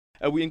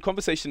We're in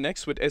conversation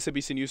next with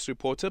SABC News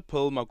reporter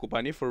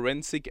Magubane.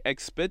 Forensic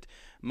expert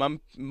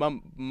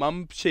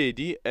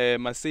Mmampshedi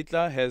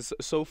Masetla has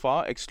so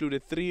far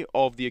excluded 3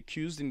 of the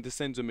accused in the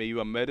Senzo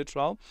Meyiwa murder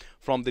trial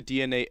from the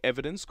DNA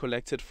evidence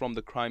collected from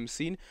the crime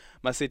scene.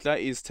 Masetla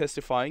is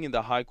testifying in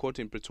the High Court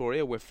in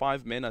Pretoria, where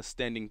 5 men are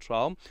standing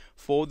trial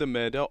for the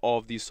murder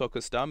of the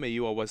soccer star.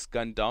 Meyiwa was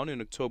gunned down in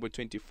October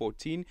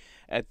 2014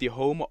 at the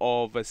home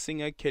of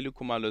singer Kelly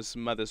Khumalo's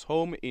mother's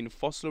home in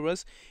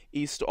Vosloorus,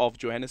 east of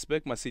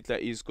Johannesburg. Masetla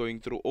is going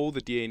through all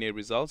the DNA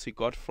results he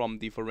got from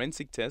the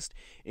forensic test,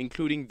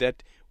 including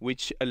that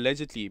which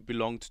allegedly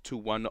belonged to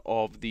one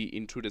of the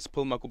intruders.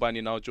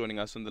 Magubane now joining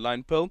us on the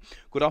line.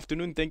 Good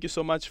afternoon. Thank you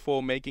so much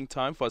for making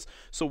time for us.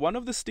 So one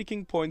of the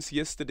sticking points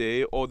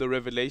yesterday, or the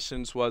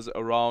revelations, was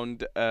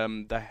around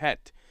the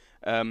hat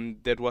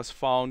that was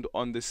found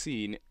on the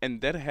scene,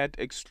 and that had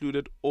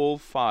excluded all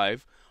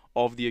 5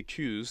 of the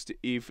accused,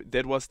 if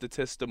that was the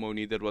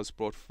testimony that was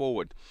brought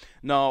forward.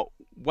 Now,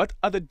 what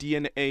other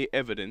DNA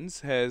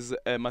evidence has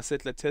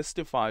Masetla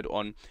testified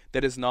on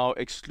that has now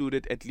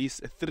excluded at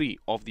least 3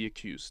 of the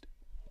accused?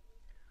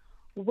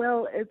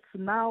 Well, it's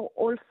now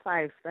all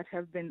 5 that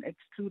have been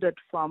excluded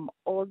from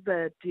all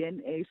the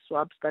DNA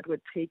swabs that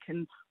were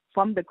taken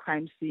from the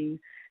crime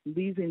scene.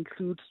 These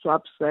include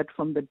swabs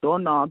from the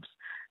doorknobs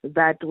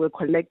that were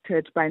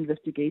collected by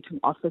investigating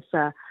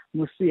officer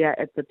Musia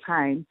at the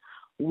time.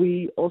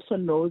 We also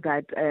know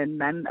that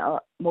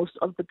most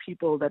of the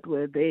people that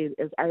were there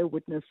as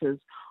eyewitnesses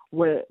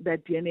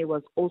that DNA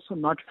was also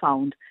not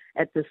found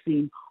at the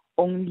scene.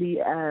 Only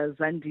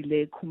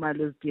Kelly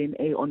Khumalo's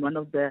DNA on one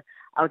of the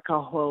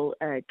alcohol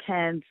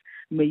cans,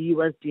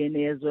 Meyiwa's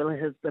DNA, as well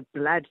as the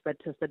blood that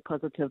tested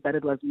positive that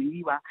it was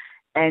Meyiwa,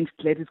 and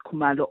Kelly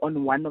Khumalo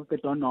on one of the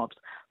doorknobs.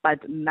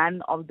 But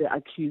none of the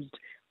accused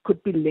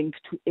could be linked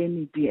to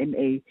any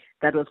DNA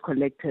that was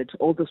collected,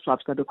 all the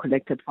swabs that were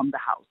collected from the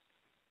house.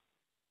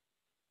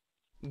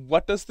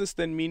 What does this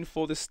then mean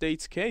for the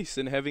state's case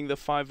in having the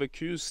 5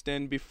 accused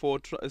stand before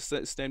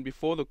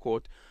the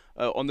court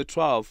on the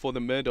trial for the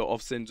murder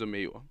of Senzo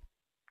Meyiwa?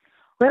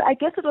 Well, I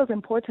guess it was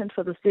important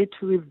for the state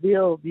to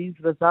reveal these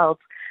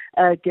results,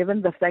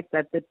 given the fact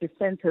that the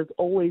defense has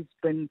always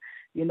been,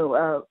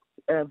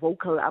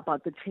 vocal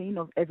about the chain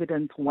of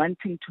evidence,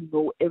 wanting to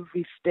know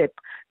every step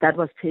that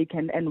was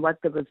taken and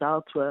what the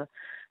results were.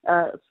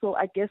 So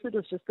I guess it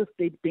was just the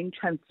state being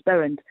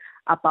transparent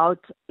about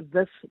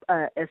this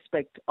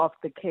aspect of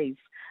the case.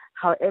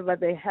 However,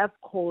 they have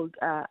called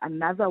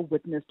another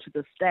witness to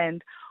the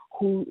stand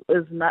who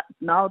is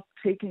now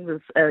taking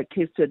this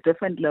case to a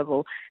different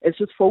level. It's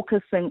just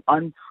focusing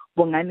on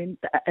Bongani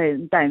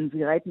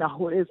Ntanzi right now,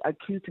 who is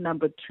accused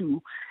number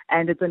 2,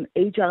 and it's an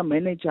HR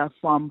manager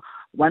from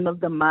one of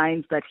the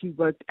mines that he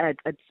worked at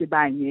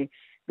Sibanye.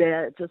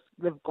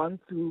 They've gone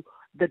through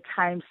the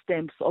time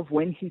stamps of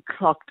when he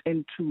clocked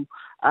into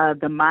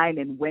the mine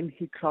and when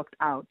he clocked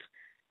out.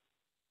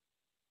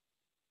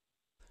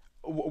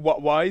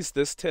 Why is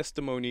this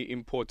testimony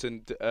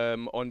important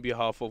on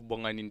behalf of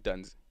Bongani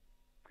Ntanzi?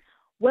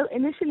 Well,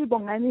 initially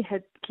Bongani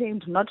had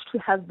claimed not to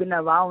have been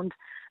around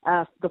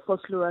the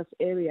Vosloorus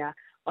area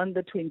on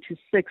the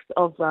 26th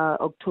of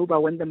October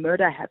when the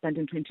murder happened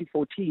in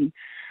 2014,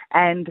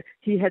 and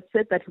he had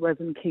said that he was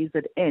in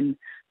KZN.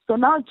 So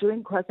now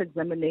during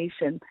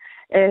cross-examination,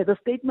 the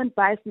statement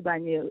by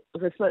Sibanye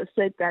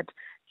said that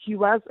he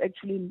was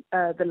actually,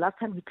 the last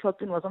time he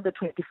clocked in was on the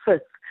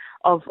 25th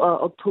of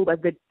October,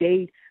 the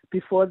day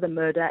before the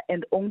murder,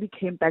 and only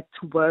came back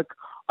to work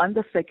on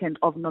the 2nd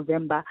of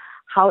November.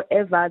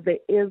 However, there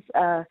is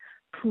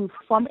proof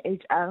from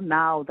HR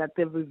now that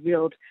they've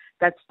revealed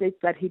that states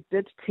that he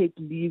did take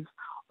leave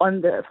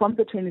from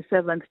the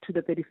 27th to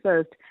the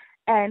 31st,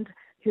 and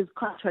his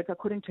contract,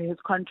 according to his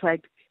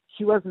contract,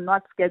 he was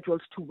not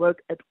scheduled to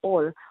work at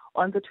all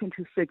on the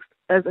 26th,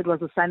 as it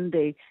was a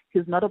Sunday.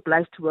 He's not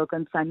obliged to work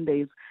on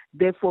Sundays.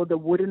 Therefore, there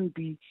wouldn't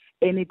be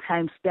any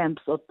time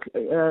stamps of,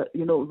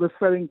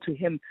 referring to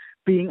him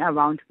being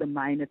around the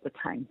mine at the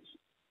time.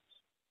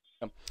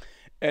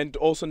 And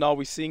also now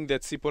we're seeing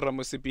that Sipho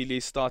Ramosipili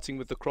is starting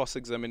with the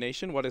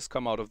cross-examination. What has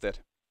come out of that?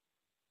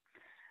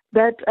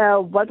 That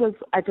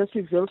I just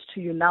revealed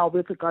to you now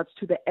with regards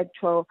to the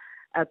actual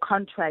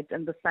contract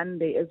and the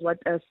Sunday is what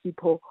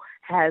Sipho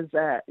has,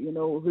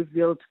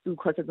 revealed through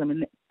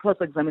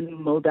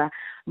cross-examining Mulder.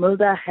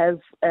 Mulder has,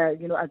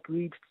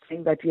 agreed,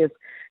 saying that yes,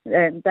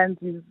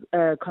 Ntanzi's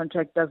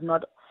contract does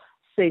not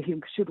say he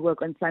should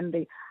work on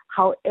Sunday.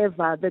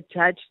 However, the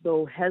judge,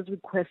 though, has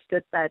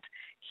requested that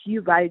he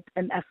write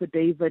an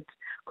affidavit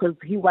because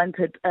he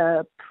wanted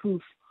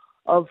proof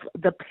of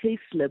the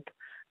payslip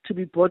to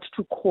be brought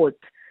to court,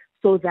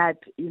 so that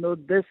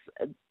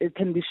it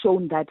can be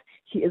shown that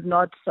he is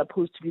not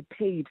supposed to be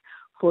paid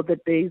for the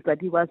days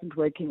that he wasn't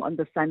working on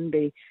the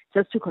Sunday.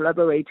 Just to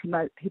collaborate,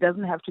 he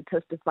doesn't have to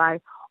testify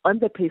on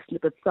the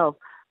payslip itself,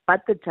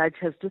 but the judge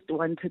has just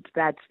wanted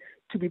that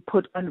to be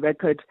put on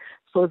record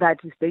so that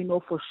they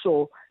know for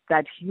sure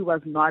that he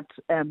was not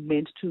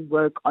meant to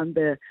work on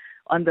the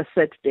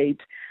set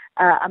date.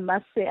 I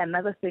must say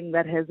another thing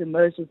that has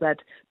emerged is that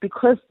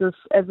because this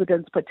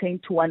evidence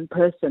pertained to one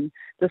person,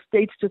 the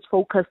state just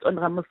focused on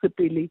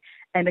Mmampshedi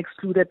and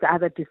excluded the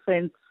other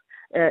defense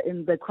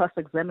in the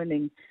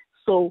cross-examining.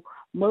 So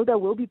Mulder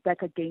will be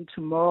back again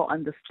tomorrow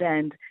on the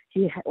stand.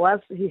 He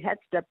had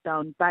stepped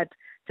down, but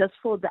just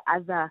for the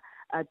other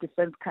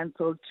defense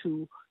counsel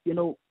to,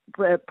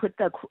 put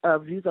their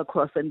views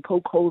across and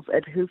poke holes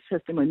at his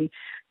testimony,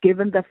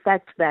 given the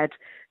fact that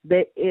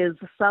there is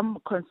some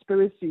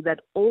conspiracy that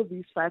all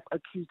these 5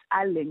 accused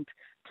are linked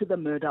to the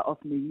murder of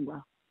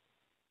Meyiwa.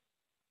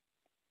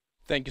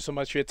 Thank you so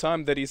much for your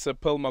time. That is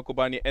Pearl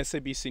Magubane,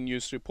 SABC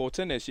News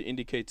reporter, and as she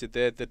indicated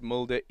there that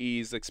Mulder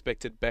is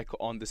expected back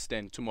on the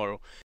stand tomorrow.